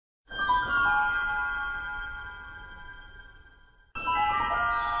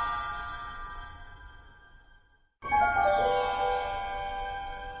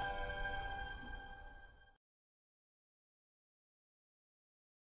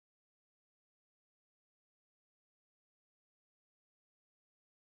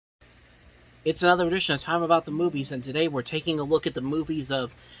It's another edition of Time About the Movies, and today we're taking a look at the movies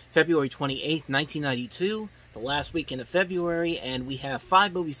of February 28th, 1992, the last weekend of February, and we have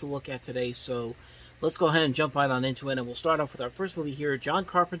 5 movies to look at today, so let's go ahead and jump right on into it, and we'll start off with our first movie here, John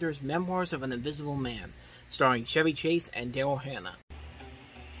Carpenter's Memoirs of an Invisible Man, starring Chevy Chase and Daryl Hannah.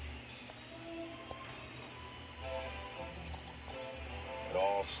 It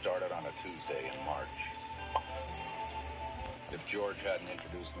all started on a Tuesday in March. If George hadn't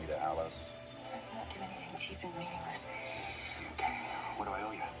introduced me to Alice... Let's not do anything cheap and meaningless. Okay, what do I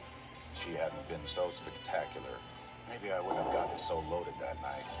owe you? She hadn't been so spectacular. Maybe I wouldn't have gotten so loaded that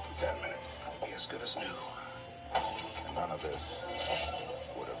night. 10 minutes. I'll be as good as new. None of this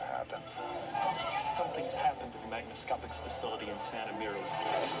would have happened. Something's happened at the Magnascopics facility in Santa Mira.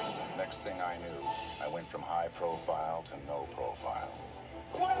 Next thing I knew, I went from high profile to no profile.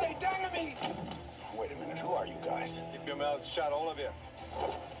 What have they done to me? Wait a minute, who are you guys? Keep your mouths shut, all of you.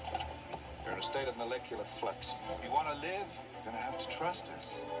 You're in a state of molecular flux. If you want to live, you're going to have to trust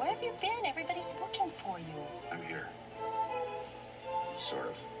us. Where have you been? Everybody's looking for you. I'm here. Sort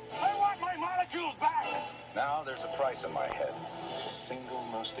of. I want my molecules back! Now there's a price on my head. The single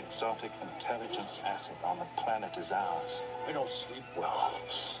most exotic intelligence asset on the planet is ours. I don't sleep well.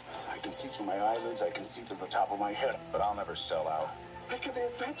 I can see through my eyelids, I can see through the top of my head. But I'll never sell out. Think of the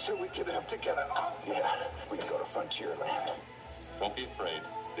adventure we could have together. Oh, yeah, we could go to Frontierland. Don't be afraid.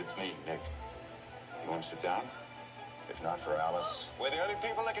 It's me, Nick. You want to sit down? If not for Alice, We're the only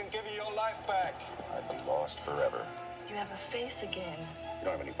people that can give you your life back. I'd be lost forever. You have a face again. You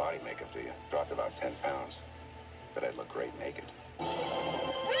don't have any body makeup, do you? Dropped about 10 pounds. But I'd look great naked. Alice,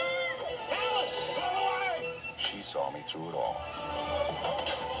 go away! She saw me through it all.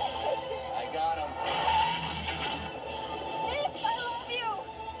 I got him. Nick, I love you!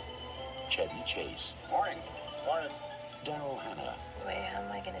 Chevy Chase. Morning. Morning. Daryl Hannah. Wait, how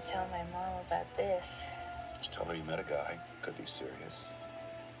am I going to tell my mom about this? Just tell her you met a guy. Could be serious.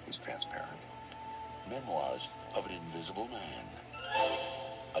 He's transparent. Memoirs of an Invisible Man,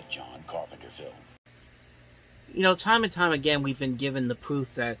 a John Carpenter film. You know, time and time again, we've been given the proof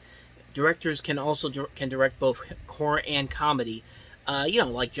that directors can also direct both horror and comedy.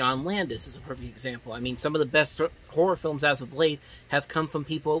 Like John Landis is a perfect example. I mean, some of the best horror films as of late have come from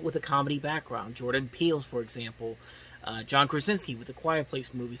people with a comedy background. Jordan Peele, for example. John Krasinski with the Quiet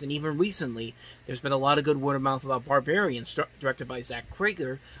Place movies. And even recently, there's been a lot of good word of mouth about Barbarian, directed by Zach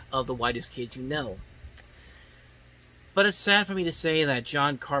Krager of The Whitest Kids You Know. But it's sad for me to say that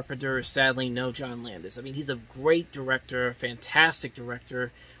John Carpenter is sadly no John Landis. I mean, he's a great director, fantastic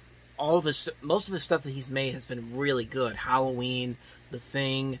director. Most of his stuff that he's made has been really good. Halloween, The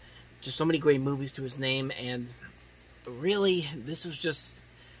Thing, just so many great movies to his name, and really, this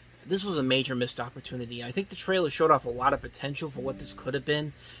was a major missed opportunity. I think the trailer showed off a lot of potential for what this could have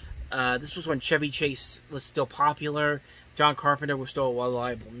been. This was when Chevy Chase was still popular. John Carpenter was still a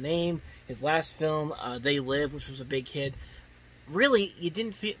reliable name. His last film, They Live, which was a big hit. Really, you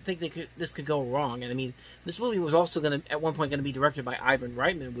didn't think this could go wrong. And I mean, this movie was also at one point going to be directed by Ivan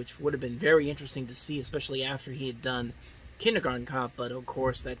Reitman, which would have been very interesting to see, especially after he had done Kindergarten Cop. But of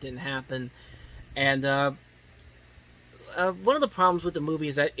course, that didn't happen. And one of the problems with the movie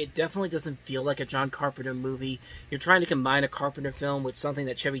is that it definitely doesn't feel like a John Carpenter movie. You're trying to combine a Carpenter film with something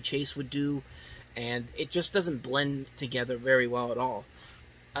that Chevy Chase would do, and it just doesn't blend together very well at all.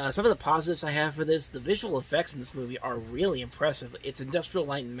 Some of the positives I have for this, the visual effects in this movie are really impressive. It's Industrial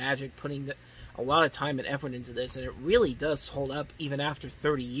Light and Magic putting a lot of time and effort into this, and it really does hold up even after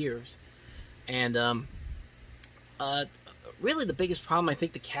 30 years. And really the biggest problem, I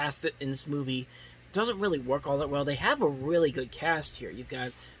think the cast in this movie doesn't really work all that well. They have a really good cast here. You've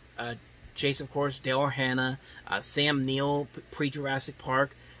got Chase, of course, Daryl Hannah, Sam Neill, pre-Jurassic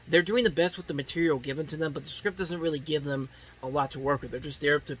Park. They're doing the best with the material given to them, but the script doesn't really give them a lot to work with. They're just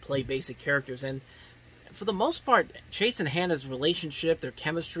there to play basic characters. And for the most part, Chase and Hannah's relationship, their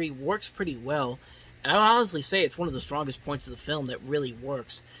chemistry, works pretty well. And I would honestly say it's one of the strongest points of the film that really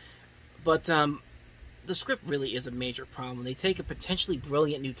works. But the script really is a major problem. They take a potentially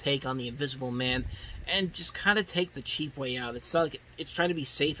brilliant new take on the Invisible Man and just kind of take the cheap way out. It's not like it's trying to be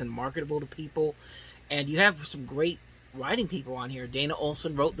safe and marketable to people. And you have some great writing people on here. Dana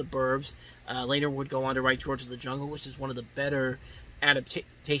Olson wrote The Burbs. Later would go on to write George of the Jungle, which is one of the better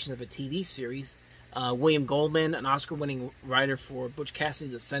adaptations of a TV series. William Goldman, an Oscar-winning writer for Butch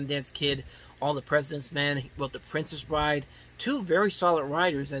Cassidy, The Sundance Kid, All the President's Men. He wrote The Princess Bride. 2 very solid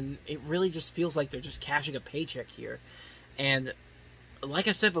writers, and it really just feels like they're just cashing a paycheck here. And like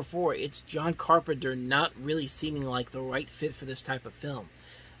I said before, it's John Carpenter not really seeming like the right fit for this type of film.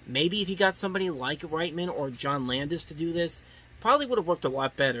 Maybe if you got somebody like Reitman or John Landis to do this, probably would have worked a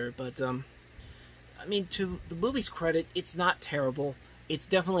lot better, but I mean, to the movie's credit, it's not terrible. It's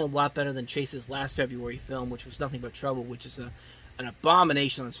definitely a lot better than Chase's last February film, which was Nothing But Trouble, which is an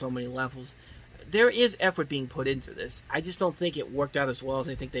abomination on so many levels. There is effort being put into this. I just don't think it worked out as well as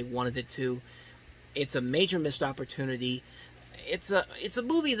I think they wanted it to. It's a major missed opportunity. It's a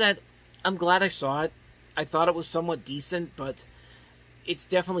movie that I'm glad I saw it. I thought it was somewhat decent, but it's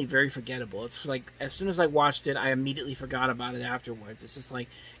definitely very forgettable. It's like, as soon as I watched it, I immediately forgot about it afterwards. It's just like,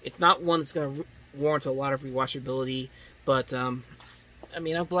 it's not one that's going to warrant a lot of rewatchability, but, I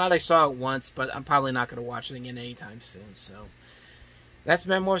mean, I'm glad I saw it once, but I'm probably not going to watch it again anytime soon, so. That's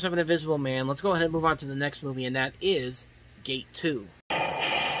Memoirs of an Invisible Man. Let's go ahead and move on to the next movie, and that is Gate 2.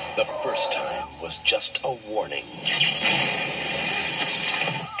 The first time was just a warning.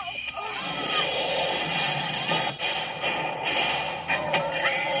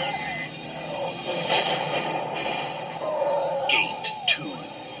 Gate 2.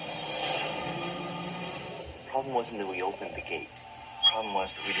 The problem wasn't that we opened the gate. The problem was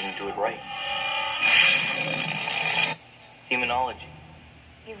that we didn't do it right. Demonology.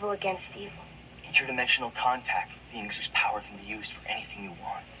 Evil against evil. Interdimensional contact with beings whose power can be used for anything you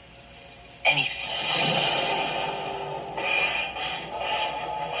want. Anything.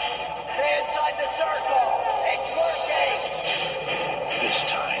 Stay inside the circle! It's working! This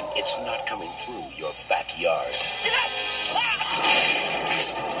time, it's not coming through your backyard.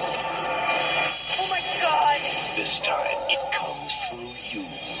 Oh my God! This time, it comes through you.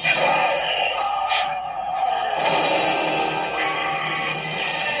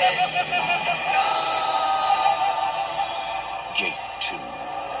 Gate 2.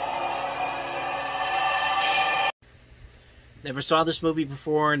 Never saw this movie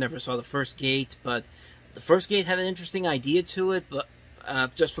before, never saw the first Gate, but the first Gate had an interesting idea to it, but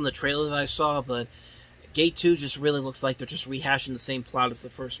just from the trailer that I saw, but Gate 2 just really looks like they're just rehashing the same plot as the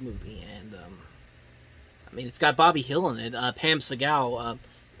first movie, and, I mean, it's got Bobby Hill in it, Pam Segal,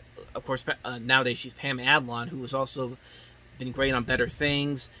 of course, nowadays she's Pam Adlon, who has also been great on Better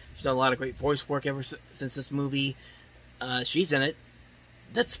Things. She's done a lot of great voice work ever since this movie. She's in it.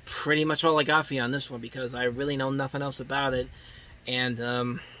 That's pretty much all I got for you on this one, because I really know nothing else about it, and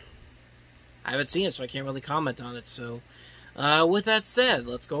I haven't seen it, so I can't really comment on it. So, with that said,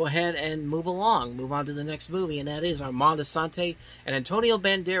 let's go ahead and move along. Move on to the next movie, and that is Armando Assante and Antonio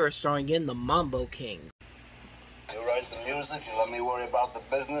Banderas starring in The Mambo King. You write the music, you let me worry about the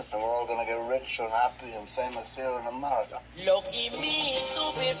business, and we're all gonna get rich and happy and famous here in America.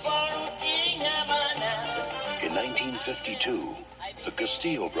 In 1952, the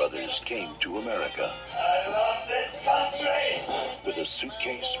Castillo brothers came to America. I love this country! With a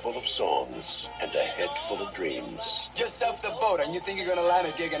suitcase full of songs and a head full of dreams. Just surf the boat and you think you're gonna land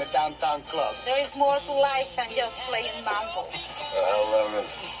a gig in a downtown club. There is more to life than just playing mambo. Well, there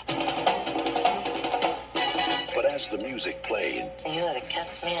is. But as the music played, You ought to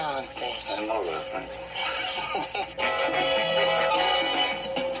cuss me on stage. I know that, Frank.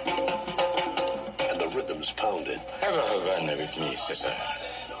 and the rhythms pounded, Have a Havana with me, Cesar.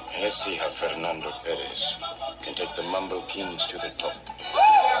 And let's see how Fernando Perez can take the Mambo Kings to the top.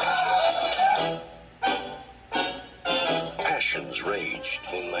 passions raged.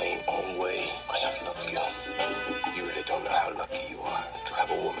 In my own way, I have loved you. You really don't know how lucky you are to have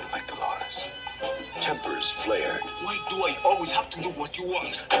a woman like Dolores. Tempers flared, Why do I always have to do what you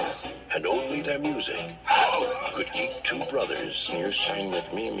want? and only their music could keep two brothers You shine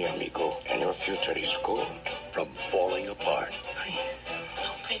with me, mi amigo, and your future is gold. from falling apart. Please,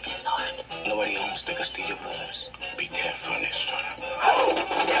 don't break his heart. Nobody owns the Castillo brothers. Be careful, Nestor.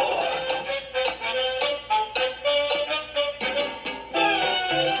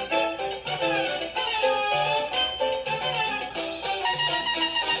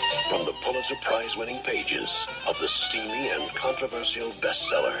 From the Pulitzer Prize-winning pages of the steamy and controversial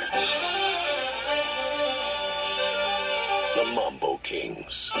bestseller, The Mambo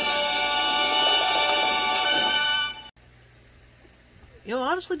Kings. You know,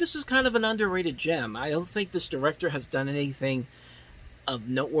 honestly, this is kind of an underrated gem. I don't think this director has done anything of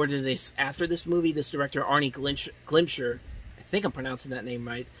noteworthy after this movie. This director, Arnie Glimcher, I think I'm pronouncing that name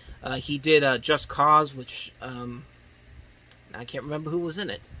right. He did Just Cause, which I can't remember who was in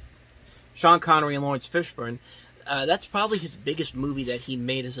it. Sean Connery and Lawrence Fishburne. That's probably his biggest movie that he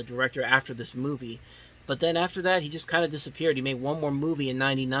made as a director after this movie. But then after that, he just kind of disappeared. He made one more movie in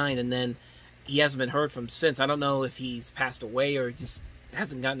 '99, and then he hasn't been heard from since. I don't know if he's passed away or just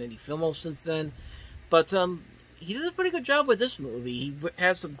hasn't gotten any filmos since then. But he did a pretty good job with this movie. He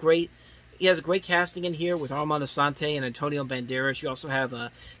has a great casting in here with Armando Assante and Antonio Banderas. You also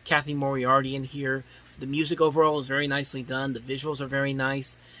have Kathy Moriarty in here. The music overall is very nicely done. The visuals are very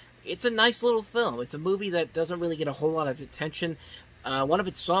nice. it's a nice little film. It's a movie that doesn't really get a whole lot of attention. One of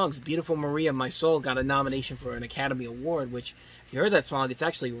its songs, Beautiful Maria, My Soul, got a nomination for an Academy Award, which, if you heard that song, it's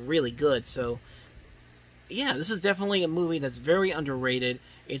actually really good. So, yeah, this is definitely a movie that's very underrated.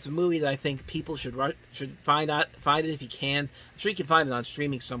 It's a movie that I think people should find it if you can. I'm sure you can find it on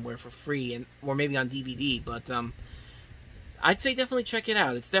streaming somewhere for free, or maybe on DVD, but I'd say definitely check it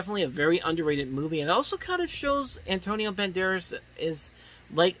out. It's definitely a very underrated movie, and it also kind of shows Antonio Banderas is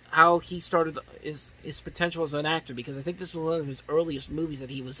like how he started his potential as an actor, because I think this was one of his earliest movies that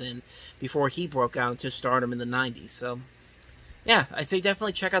he was in before he broke out into stardom in the 90s. So, yeah, I'd say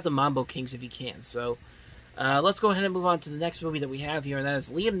definitely check out the Mambo Kings if you can. So, let's go ahead and move on to the next movie that we have here, and that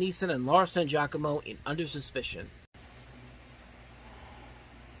is Liam Neeson and Laura San Giacomo in Under Suspicion.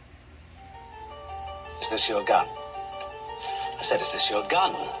 Is this your gun? I said, is this your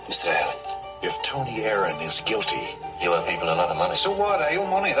gun, Mr. Aaron? If Tony Aaron is guilty, You owe people a lot of money. So what? I owe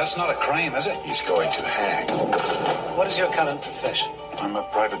money. That's not a crime, is it? he's going to hang. What is your current profession? I'm a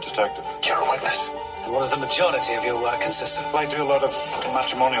private detective. You're a witness. And what does the majority of your work consist of? I do a lot of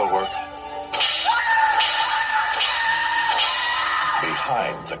matrimonial work.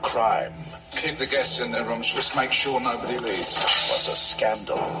 Behind the crime Keep the guests in their rooms. Just make sure nobody leaves. was a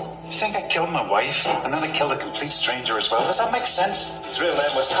scandal. You think I killed my wife, and then I killed a complete stranger as well? Does that make sense? His real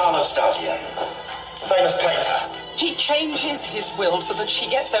name was Carlos Stasia, famous painter. He changes his will so that she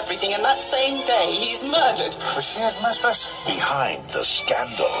gets everything, and that same day he's murdered. Was she his mistress? Behind the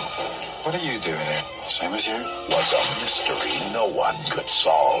scandal What are you doing here? Same as you. was a mystery no one could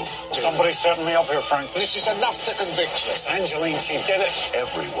solve. Somebody set me up here, Frank. This is enough to convict you. Angeline, she did it.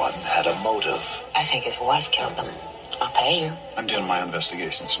 Everyone had a motive. I think his wife killed them. I'll pay you. I'm doing my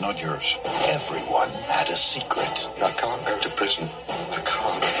investigations, not yours. Everyone had a secret. I can't go to prison. I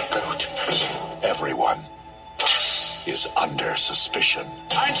can't go to prison. Everyone is under suspicion.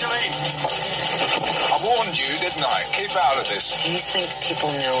 Angeline! I warned you, didn't I? Keep out of this. Do you think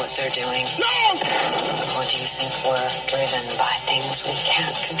people know what they're doing? No! Or do you think we're driven by things we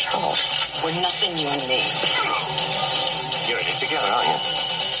can't control? We're nothing, you and me. You're in it together, aren't you?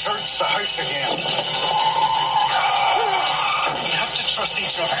 Search the house again. You have to trust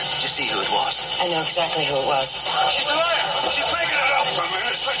each other. Did you see who it was? I know exactly who it was. She's a liar. She's making it up.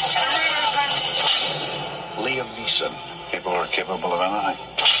 Liam Neeson, People are capable of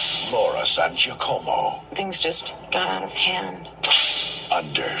anything. Laura San Giacomo, Things just got out of hand.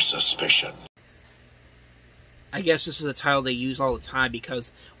 under suspicion. I guess this is the title they use all the time,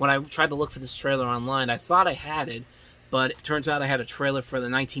 because when I tried to look for this trailer online, I thought I had it, but it turns out I had a trailer for the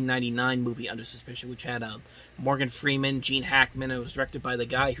 1999 movie Under Suspicion, which had Morgan Freeman, Gene Hackman. It was directed by the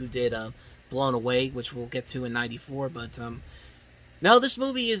guy who did Blown Away, which we'll get to in '94. But no, this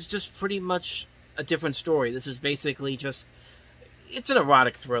movie is just pretty much a different story. This is basically just, it's an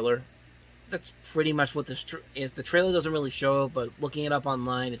erotic thriller. That's pretty much what this is. The trailer doesn't really show, but looking it up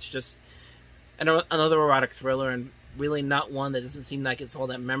online, it's just another erotic thriller, and really not one that doesn't seem like it's all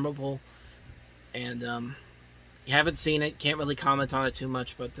that memorable. And you haven't seen it, can't really comment on it too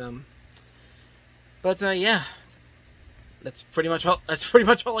much, but yeah, that's pretty much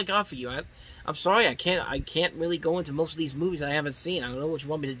all I got for you. I'm sorry, I can't really go into most of these movies that I haven't seen. I don't know what you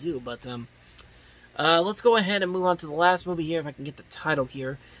want me to do, but let's go ahead and move on to the last movie here, if I can get the title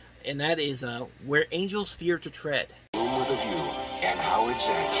here, and that is Where Angels Fear to Tread. Room with a View and Howard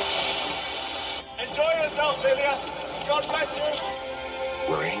Zinn. Enjoy yourself, Lilia. God bless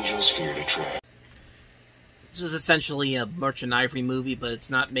you. Where Angels Fear to Tread. This is essentially a Merchant Ivory movie, but it's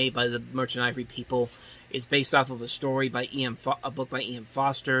not made by the Merchant Ivory people. It's based off of a story by a book by Ian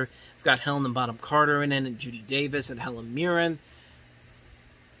Foster. It's got Helen Bonham Carter in it, and Judy Davis, and Helen Mirren.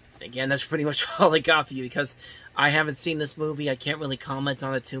 Again, that's pretty much all I got for you, because I haven't seen this movie. I can't really comment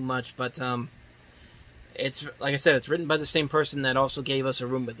on it too much, but it's, like I said, it's written by the same person that also gave us A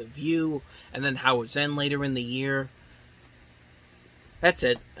Room with a View, and then Howard Zinn later in the year. That's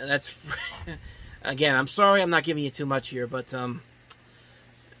it. That's again, I'm sorry I'm not giving you too much here, but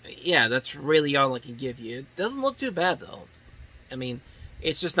yeah, that's really all I can give you. It doesn't look too bad, though. I mean,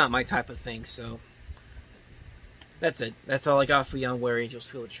 it's just not my type of thing, so that's it. That's all I got for you on Where Angels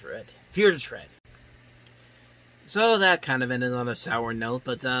Fear to Tread. So that kind of ended on a sour note,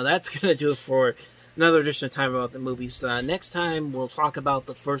 but that's going to do it for another edition of Time About the Movies. Next time, we'll talk about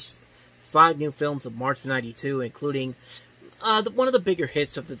the first 5 new films of March of '92, including one of the bigger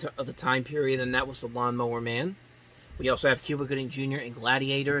hits of the time period, and that was The Lawnmower Man. We also have Cuba Gooding Jr. and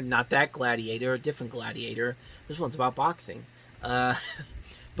Gladiator. Not that Gladiator, a different Gladiator. This one's about boxing.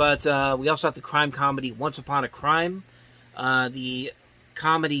 But we also have the crime comedy Once Upon a Crime, the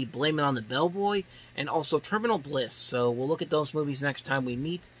comedy Blame It on the Bellboy, and also Terminal Bliss. So we'll look at those movies next time we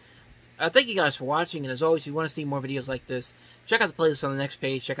meet. thank you guys for watching, and as always, if you want to see more videos like this, check out the playlist on the next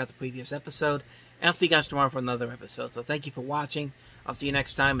page, check out the previous episode, and I'll see you guys tomorrow for another episode. So thank you for watching. I'll see you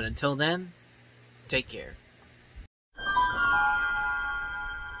next time, and until then, take care.